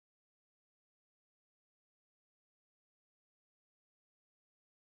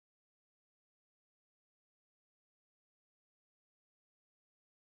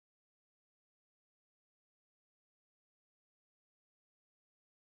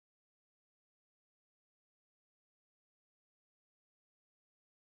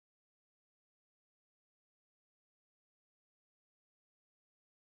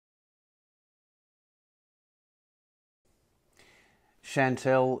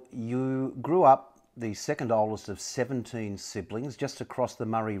Shantelle, you grew up the second oldest of 17 siblings just across the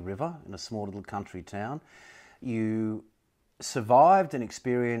Murray River in a small little country town. You survived and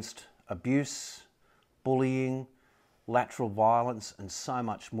experienced abuse, bullying, lateral violence and so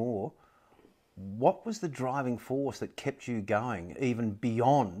much more. What was the driving force that kept you going, even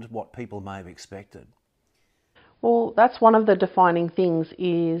beyond what people may have expected? Well, that's one of the defining things,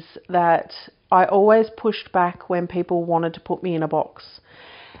 is that I always pushed back when people wanted to put me in a box.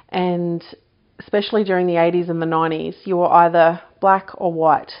 And especially during the 80s and the 90s, you were either black or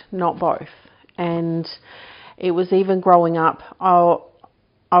white, not both. And it was even growing up.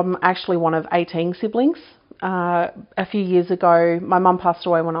 I'm actually one of 18 siblings. A few years ago, my mum passed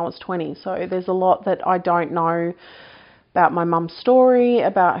away when I was 20, so there's a lot that I don't know about my mum's story,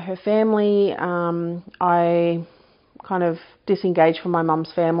 about her family. I kind of disengaged from my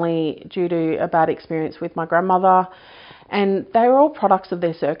mum's family due to a bad experience with my grandmother, and they were all products of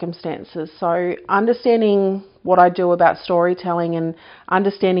their circumstances. So understanding what I do about storytelling and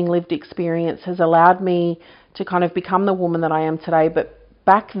understanding lived experience has allowed me to kind of become the woman that I am today. But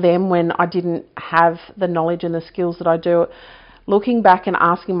back then, when I didn't have the knowledge and the skills that I do, looking back and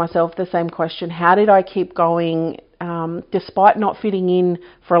asking myself the same question, how did I keep going despite not fitting in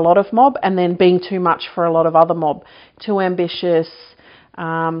for a lot of mob and then being too much for a lot of other mob? Too ambitious,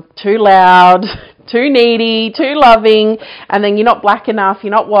 too loud, too needy, too loving, and then you're not black enough,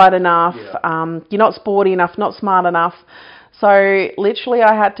 you're not white enough, you're not sporty enough, not smart enough. So literally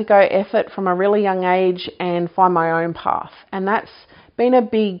I had to go effort from a really young age and find my own path. And that's been a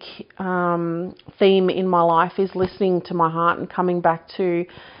big theme in my life, is listening to my heart and coming back to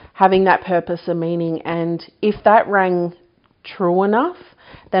having that purpose and meaning. And if that rang true enough,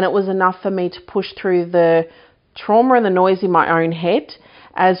 then it was enough for me to push through the trauma and the noise in my own head,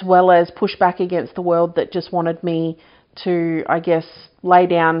 as well as push back against the world that just wanted me to, I guess, lay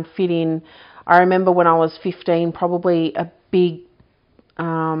down, fit in. I remember when I was 15, probably a big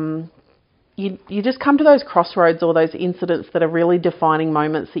you just come to those crossroads or those incidents that are really defining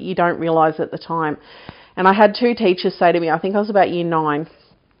moments that you don't realise at the time. And I had two teachers say to me, I think I was about year 9,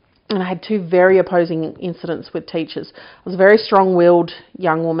 and I had two very opposing incidents with teachers. I was a very strong-willed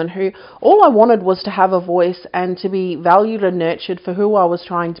young woman who all I wanted was to have a voice and to be valued and nurtured for who I was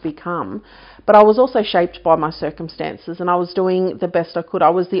trying to become. But I was also shaped by my circumstances, and I was doing the best I could. I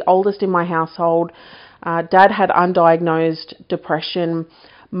was the oldest in my household. Dad had undiagnosed depression.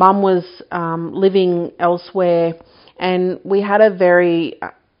 Mum was living elsewhere, and we had a very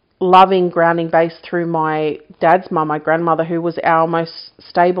loving grounding base through my dad's mum, my grandmother, who was our most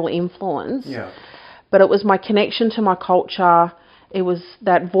stable influence. Yeah. But it was my connection to my culture, it was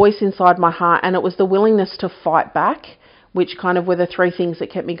that voice inside my heart, and it was the willingness to fight back, which kind of were the three things that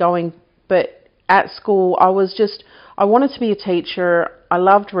kept me going. But at school, I wanted to be a teacher. I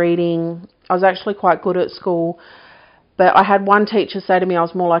loved reading. I was actually quite good at school. But I had one teacher say to me I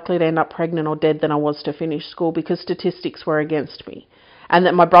was more likely to end up pregnant or dead than I was to finish school, because statistics were against me, and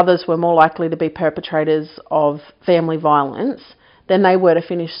that my brothers were more likely to be perpetrators of family violence than they were to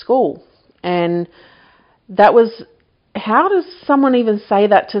finish school. And that was, how does someone even say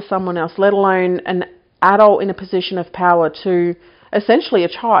that to someone else, let alone an adult in a position of power, to essentially a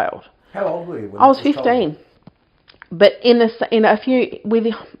child? How old were you? I was 15. But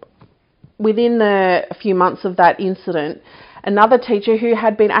within a few months of that incident, another teacher who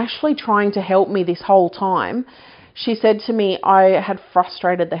had been actually trying to help me this whole time, she said to me, I had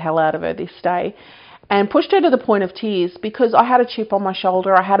frustrated the hell out of her this day and pushed her to the point of tears, because I had a chip on my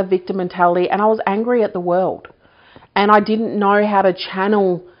shoulder, I had a victim mentality, and I was angry at the world. And I didn't know how to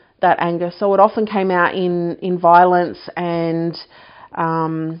channel that anger, so it often came out in violence and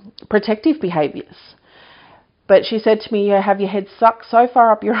protective behaviours. But she said to me, you have your head sucked so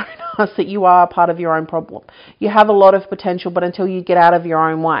far up your own ass that you are part of your own problem. You have a lot of potential, but until you get out of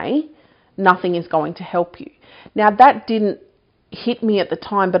your own way, nothing is going to help you. Now, that didn't hit me at the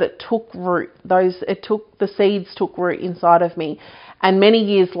time, but it took root. The seeds took root inside of me. And many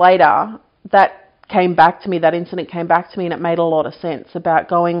years later, that incident came back to me, and it made a lot of sense about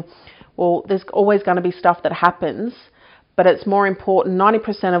going, well, there's always going to be stuff that happens, but it's more important.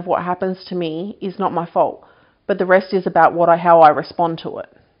 90% of what happens to me is not my fault, but the rest is about how I respond to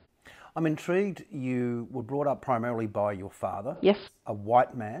it. I'm intrigued, you were brought up primarily by your father. Yes. A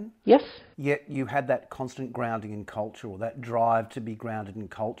white man. Yes. Yet you had that constant grounding in culture, or that drive to be grounded in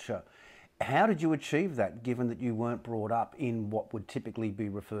culture. How did you achieve that, given that you weren't brought up in what would typically be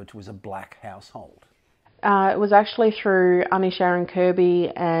referred to as a black household? It was actually through Auntie Sharon Kirby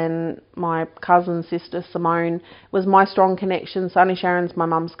and my cousin sister Simone. It was my strong connection. So Auntie Sharon's my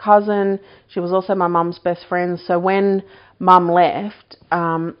mum's cousin. She was also my mum's best friend. So when mum left,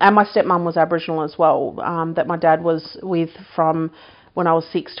 and my stepmum was Aboriginal as well, that my dad was with from when I was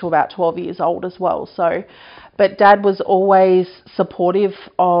 6 to about 12 years old as well. So, but Dad was always supportive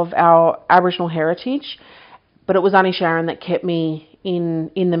of our Aboriginal heritage, but it was Auntie Sharon that kept me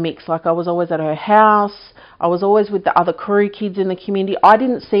in the mix. Like, I was always at her house. I was always with the other Koori kids in the community. I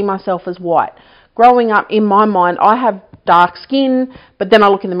didn't see myself as white. Growing up, in my mind, I have dark skin, but then I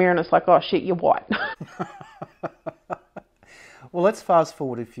look in the mirror and it's like, oh shit, you're white. Well, let's fast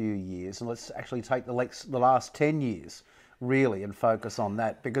forward a few years and let's actually take the last 10 years really and focus on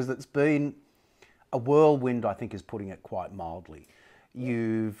that, because it's been a whirlwind, I think is putting it quite mildly.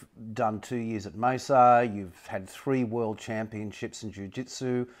 You've done 2 years at Mosa, you've had 3 world championships in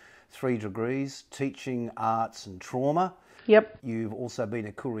Jiu-Jitsu, 3 degrees, teaching arts and trauma. Yep. You've also been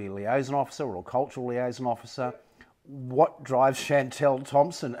a Koori liaison officer or a cultural liaison officer. What drives Shantelle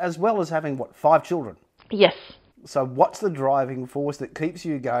Thompson, as well as having, 5 children? Yes. So what's the driving force that keeps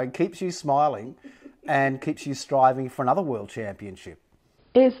you going, keeps you smiling, and keeps you striving for another world championship?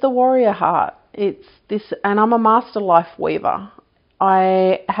 It's the warrior heart. It's this, and I'm a master life weaver.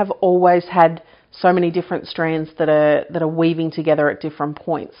 I have always had so many different strands that are weaving together at different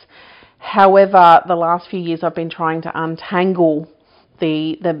points. However, the last few years I've been trying to untangle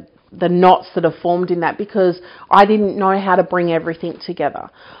the knots that have formed in that, because I didn't know how to bring everything together.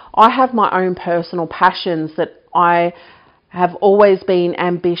 I have my own personal passions that I have always been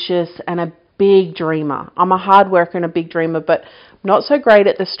ambitious and a big dreamer. I'm a hard worker and a big dreamer, but not so great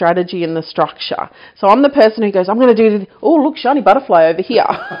at the strategy and the structure. So I'm the person who goes, I'm going to do, oh, look, shiny butterfly over here.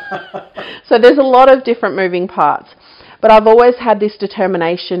 So there's a lot of different moving parts. But I've always had this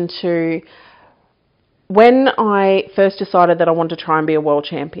determination to, when I first decided that I wanted to try and be a world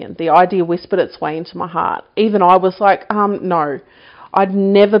champion, the idea whispered its way into my heart. Even I was like, no. I'd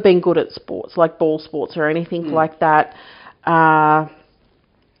never been good at sports, like ball sports or anything like that.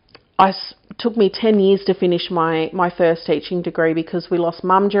 Took me 10 years to finish my first teaching degree because we lost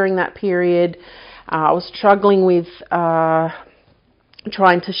mum during that period. I was struggling with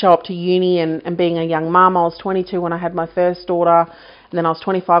trying to show up to uni and being a young mum. I was 22 when I had my first daughter, and then I was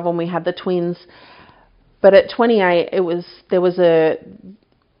 25 when we had the twins. But at 28,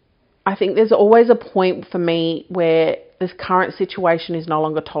 I think there's always a point for me where this current situation is no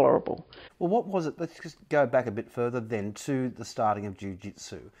longer tolerable. Well, what was it? Let's just go back a bit further then to the starting of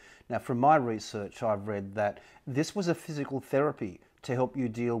Jiu-Jitsu. Now, from my research, I've read that this was a physical therapy to help you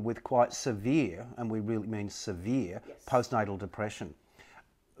deal with quite severe, and we really mean severe, postnatal depression.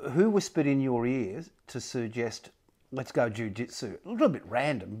 Who whispered in your ears to suggest, let's go Jiu-Jitsu? A little bit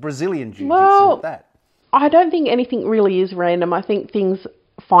random, Brazilian Jiu-Jitsu at that. I don't think anything really is random. I think things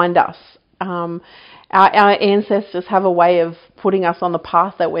find us. Our ancestors have a way of putting us on the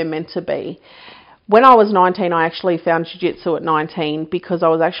path that we're meant to be. When I was 19, I actually found Jiu-Jitsu at 19 because I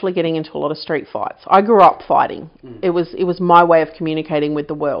was actually getting into a lot of street fights. I grew up fighting. It was my way of communicating with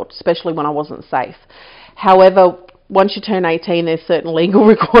the world, especially when I wasn't safe. However, once you turn 18, there's certain legal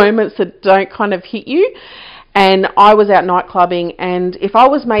requirements that don't kind of hit you. And I was out night clubbing, and if I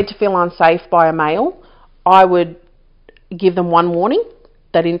was made to feel unsafe by a male, I would give them one warning.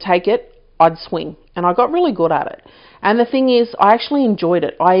 They didn't take it, I'd swing. And I got really good at it. And the thing is, I actually enjoyed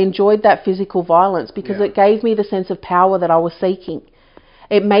it. I enjoyed that physical violence because it gave me the sense of power that I was seeking.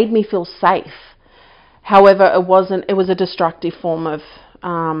 It made me feel safe. However, it was a destructive form of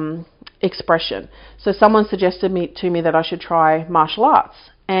expression. So someone suggested to me that I should try martial arts.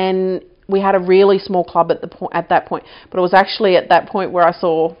 And we had a really small club at that point, but it was actually at that point where I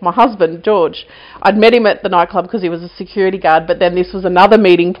saw my husband, George. I'd met him at the nightclub because he was a security guard, but then this was another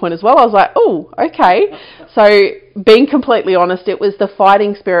meeting point as well. I was like, oh, okay. So being completely honest, it was the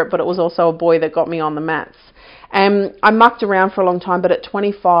fighting spirit, but it was also a boy that got me on the mats. And I mucked around for a long time, but at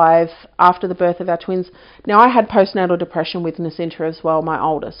 25, after the birth of our twins, now I had postnatal depression with Nacinta as well, my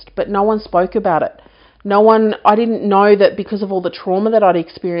oldest, but no one spoke about it. I didn't know that because of all the trauma that I'd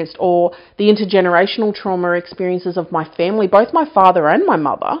experienced or the intergenerational trauma experiences of my family, both my father and my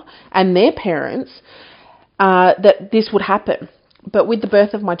mother and their parents, that this would happen. But with the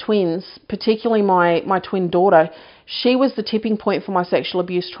birth of my twins, particularly my twin daughter, she was the tipping point for my sexual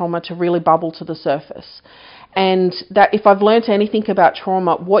abuse trauma to really bubble to the surface. And that if I've learnt anything about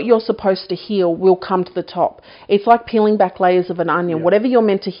trauma, what you're supposed to heal will come to the top. It's like peeling back layers of an onion. Yeah. Whatever you're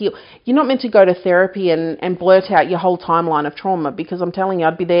meant to heal, you're not meant to go to therapy and blurt out your whole timeline of trauma, because I'm telling you,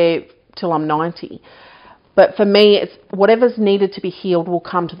 I'd be there till I'm 90. But for me, it's whatever's needed to be healed will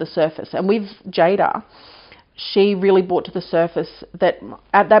come to the surface. And with Jada, she really brought to the surface that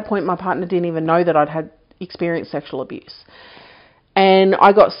at that point my partner didn't even know that I'd had experienced sexual abuse. And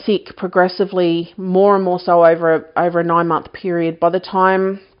I got sick progressively, more and more so over a 9-month period. By the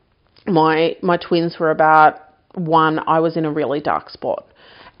time my twins were about 1, I was in a really dark spot.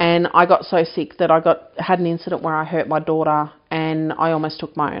 And I got so sick that I had an incident where I hurt my daughter and I almost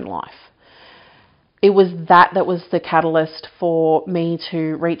took my own life. It was that was the catalyst for me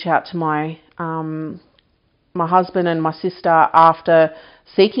to reach out to my husband and my sister after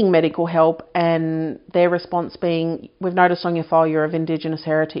seeking medical help, and their response being, we've noticed on your file you're of Indigenous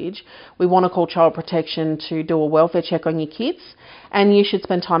heritage. We want to call Child Protection to do a welfare check on your kids, and you should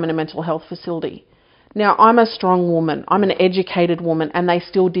spend time in a mental health facility. Now, I'm a strong woman. I'm an educated woman, and they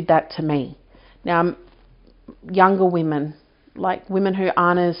still did that to me. Now, younger women, like women who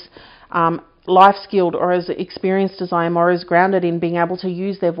aren't as life-skilled or as experienced as I am, or as grounded in being able to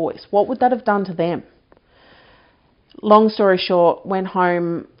use their voice, what would that have done to them? Long story short, went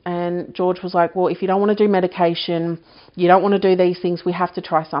home and George was like, well, if you don't want to do medication, you don't want to do these things, we have to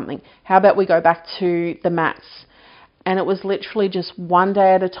try something. How about we go back to the mats? And it was literally just one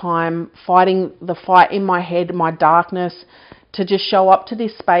day at a time, fighting the fight in my head, my darkness, to just show up to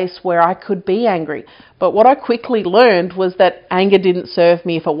this space where I could be angry. But what I quickly learned was that anger didn't serve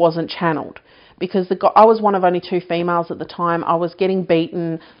me if it wasn't channeled. Because I was one of only 2 females at the time. I was getting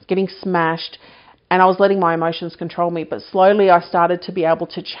beaten, getting smashed, and I was letting my emotions control me. But slowly I started to be able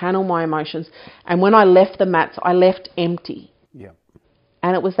to channel my emotions. And when I left the mats, I left empty. Yeah.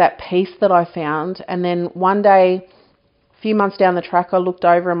 And it was that peace that I found. And then one day, a few months down the track, I looked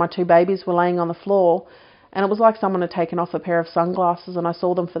over and my 2 babies were laying on the floor. And it was like someone had taken off a pair of sunglasses and I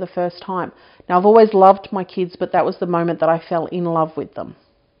saw them for the first time. Now, I've always loved my kids, but that was the moment that I fell in love with them.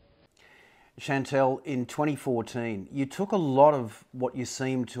 Shantelle, in 2014, you took a lot of what you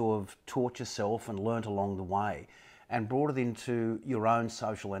seem to have taught yourself and learnt along the way and brought it into your own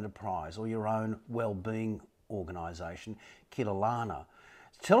social enterprise or your own wellbeing organisation, Kilalana.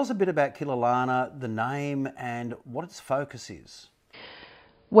 Tell us a bit about Kilalana, the name and what its focus is.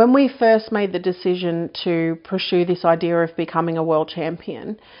 When we first made the decision to pursue this idea of becoming a world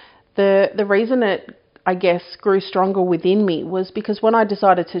champion, the reason it, I guess, grew stronger within me was because when I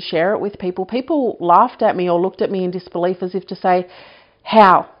decided to share it with people, people laughed at me or looked at me in disbelief as if to say,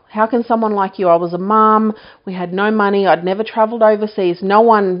 how? How can someone like you? I was a mum, we had no money, I'd never travelled overseas. No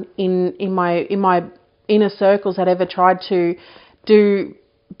one in my inner circles had ever tried to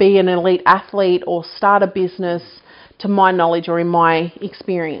be an elite athlete or start a business to my knowledge or in my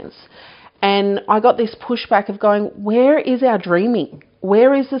experience. And I got this pushback of going, where is our dreaming?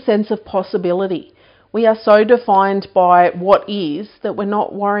 Where is the sense of possibility? We are so defined by what is that we're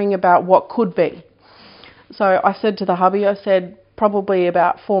not worrying about what could be. So I said to the hubby, I said, probably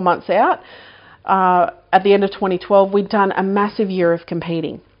about 4 months out, at the end of 2012, we'd done a massive year of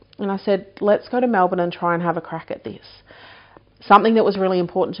competing. And I said, let's go to Melbourne and try and have a crack at this. Something that was really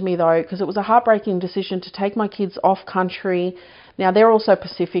important to me though, because it was a heartbreaking decision to take my kids off country. Now they're also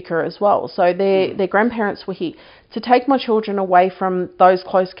Pacifica as well, so their grandparents were here. To take my children away from those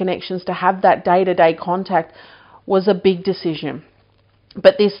close connections, to have that day-to-day contact was a big decision.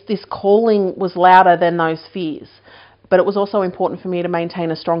 But this calling was louder than those fears. But it was also important for me to maintain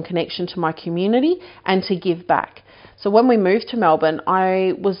a strong connection to my community and to give back. So when we moved to Melbourne,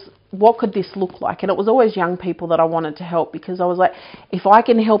 what could this look like? And it was always young people that I wanted to help, because I was like, if I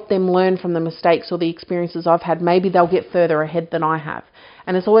can help them learn from the mistakes or the experiences I've had, maybe they'll get further ahead than I have.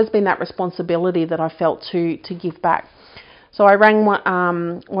 And it's always been that responsibility that I felt to give back. So I rang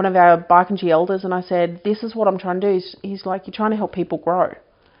one of our Barkindji elders and I said, this is what I'm trying to do. He's like, you're trying to help people grow.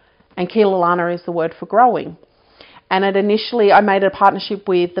 And Kilalana is the word for growing. And initially I made a partnership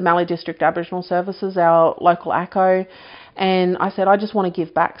with the Mallee District Aboriginal Services, our local ACO, and I said, I just want to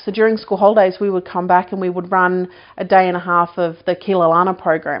give back. So during school holidays, we would come back and we would run a day and a half of the Kilalana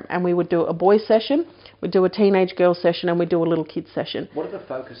program, and we would do a boys session, we'd do a teenage girls session, and we'd do a little kids session. What are the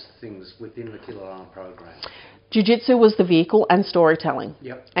focus things within the Kilalana program? Jiu-Jitsu was the vehicle, and storytelling.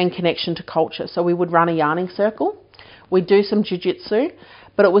 Yep. And connection to culture. So we would run a yarning circle, we'd do some Jiu-Jitsu,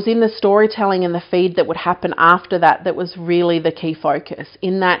 but it was in the storytelling and the feed that would happen after that was really the key focus.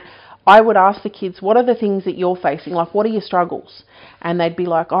 In that, I would ask the kids, what are the things that you're facing? Like, what are your struggles? And they'd be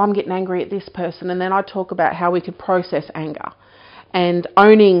like, oh, I'm getting angry at this person. And then I'd talk about how we could process anger and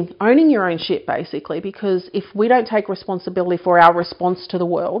owning your own shit, basically, because if we don't take responsibility for our response to the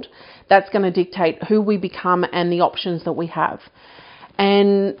world, that's going to dictate who we become and the options that we have.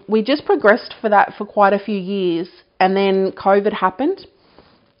 And we just progressed for that for quite a few years. And then COVID happened.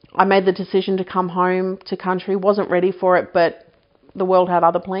 I made the decision to come home to country. Wasn't ready for it, but the world had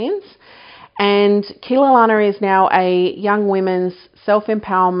other plans. And Kilalana is now a young women's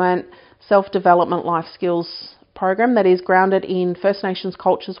self-empowerment, self-development life skills program that is grounded in First Nations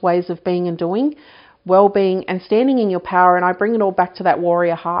cultures, ways of being and doing, well-being and standing in your power. And I bring it all back to that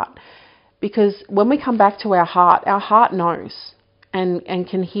warrior heart, because when we come back to our heart knows and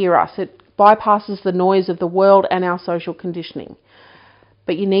can hear us. It bypasses the noise of the world and our social conditioning.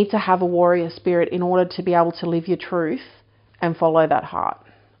 But you need to have a warrior spirit in order to be able to live your truth and follow that heart.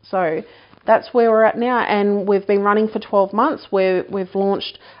 So that's where we're at now, and we've been running for 12 months where we've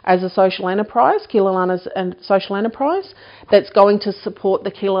launched as a social enterprise, Kilalana's a social enterprise, that's going to support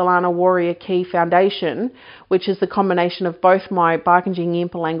the Kilalana Warrior Key Foundation, which is the combination of both my Barkindji and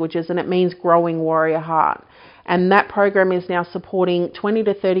Ngyampaa languages, and it means growing warrior heart. And that program is now supporting 20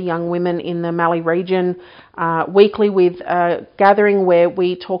 to 30 young women in the Mallee region weekly with a gathering where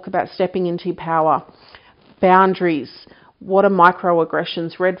we talk about stepping into power, boundaries, what are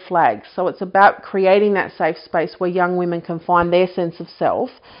microaggressions, red flags. So it's about creating that safe space where young women can find their sense of self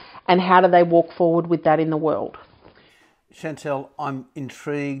and how do they walk forward with that in the world. Shantelle, I'm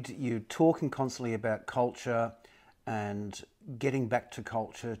intrigued. You're talking constantly about culture and getting back to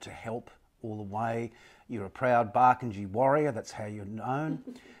culture to help all the way. You're a proud Barkindji warrior, that's how you're known.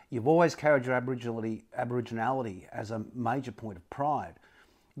 You've always carried your Aboriginality as a major point of pride.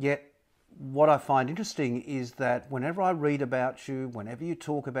 Yet what I find interesting is that whenever I read about you, whenever you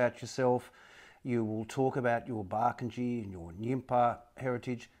talk about yourself, you will talk about your Barkindji and your Ngyampaa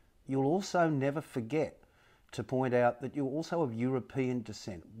heritage. You'll also never forget to point out that you're also of European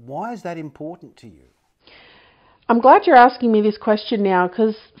descent. Why is that important to you? I'm glad you're asking me this question now,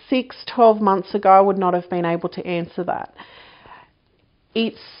 because 12 months ago I would not have been able to answer that.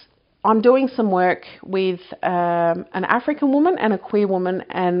 I'm doing some work with an African woman and a queer woman,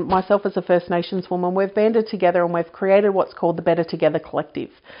 and myself as a First Nations woman. We've banded together and we've created what's called the Better Together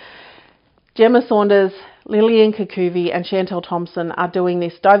Collective. Gemma Saunders, Lillian Kakuvi and Shantelle Thompson are doing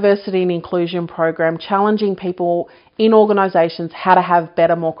this diversity and inclusion program, challenging people in organisations how to have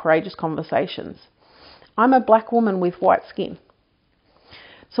better, more courageous conversations. I'm a black woman with white skin.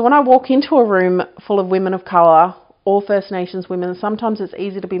 So when I walk into a room full of women of colour, all First Nations women, sometimes it's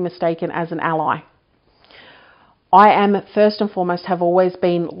easy to be mistaken as an ally. I am, first and foremost, have always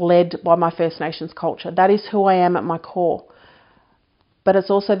been led by my First Nations culture. That is who I am at my core. But it's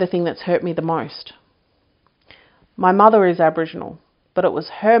also the thing that's hurt me the most. My mother is Aboriginal, but it was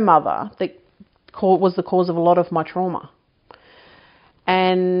her mother that was the cause of a lot of my trauma.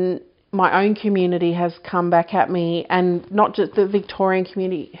 And my own community has come back at me, and not just the Victorian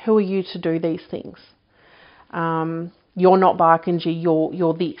community. Who are you to do these things? You're not Barkindji,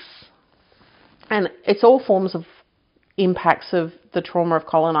 you're this. And it's all forms of impacts of the trauma of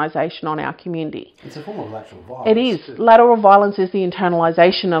colonisation on our community. It's a form of lateral violence. It is. Lateral violence is the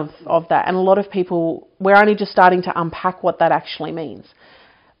internalisation of that. And a lot of people, we're only just starting to unpack what that actually means.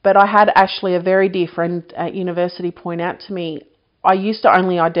 But I had Ashley, a very dear friend at university, point out to me, I used to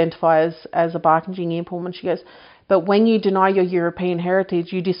only identify as a Barkindji Ngyampaa woman. She goes, but when you deny your European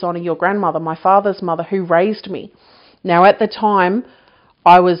heritage, you dishonour your grandmother, my father's mother, who raised me. Now, at the time,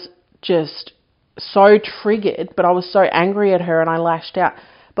 I was just so triggered, but I was so angry at her and I lashed out.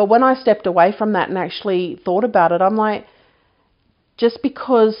 But when I stepped away from that and actually thought about it, I'm like, just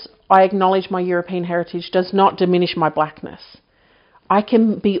because I acknowledge my European heritage does not diminish my blackness. I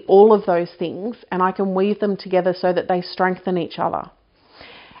can be all of those things and I can weave them together so that they strengthen each other.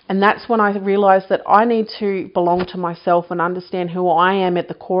 And that's when I realised that I need to belong to myself and understand who I am at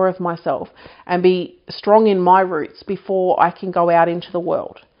the core of myself and be strong in my roots before I can go out into the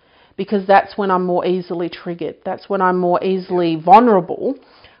world. Because that's when I'm more easily triggered. That's when I'm more easily vulnerable.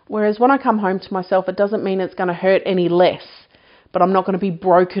 Whereas when I come home to myself, it doesn't mean it's going to hurt any less. But I'm not going to be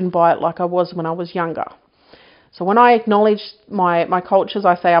broken by it like I was when I was younger. So when I acknowledge my cultures,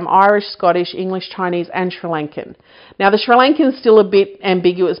 I say I'm Irish, Scottish, English, Chinese and Sri Lankan. Now the Sri Lankan is still a bit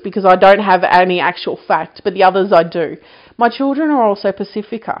ambiguous because I don't have any actual fact, but the others I do. My children are also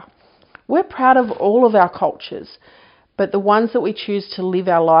Pacifica. We're proud of all of our cultures, but the ones that we choose to live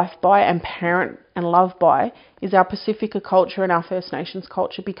our life by and parent and love by is our Pacifica culture and our First Nations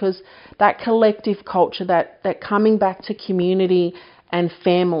culture, because that collective culture, that coming back to community and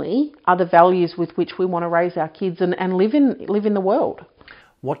family are the values with which we want to raise our kids and live in the world.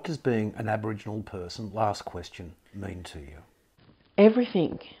 What does being an Aboriginal person, last question, mean to you?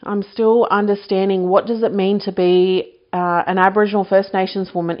 Everything. I'm still understanding what does it mean to be an Aboriginal First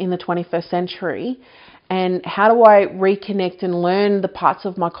Nations woman in the 21st century, and how do I reconnect and learn the parts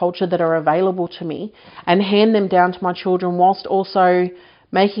of my culture that are available to me and hand them down to my children whilst also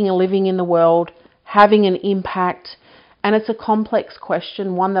making a living in the world, having an impact. And it's a complex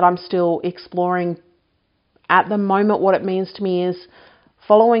question, one that I'm still exploring. At the moment, what it means to me is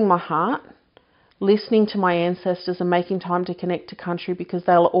following my heart, listening to my ancestors and making time to connect to country, because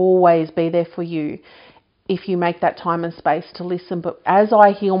they'll always be there for you if you make that time and space to listen. But as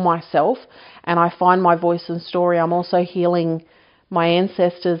I heal myself and I find my voice and story, I'm also healing my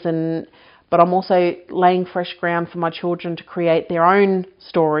ancestors, but I'm also laying fresh ground for my children to create their own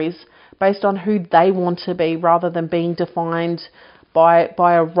stories based on who they want to be, rather than being defined by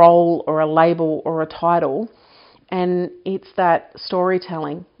a role or a label or a title. And it's that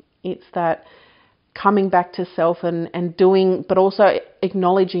storytelling, it's that coming back to self and doing, but also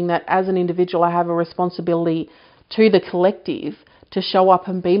acknowledging that as an individual I have a responsibility to the collective to show up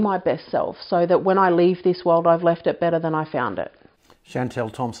and be my best self, so that when I leave this world I've left it better than I found it.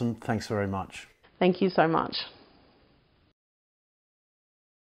 Shantelle Thompson, thanks very much. Thank you so much.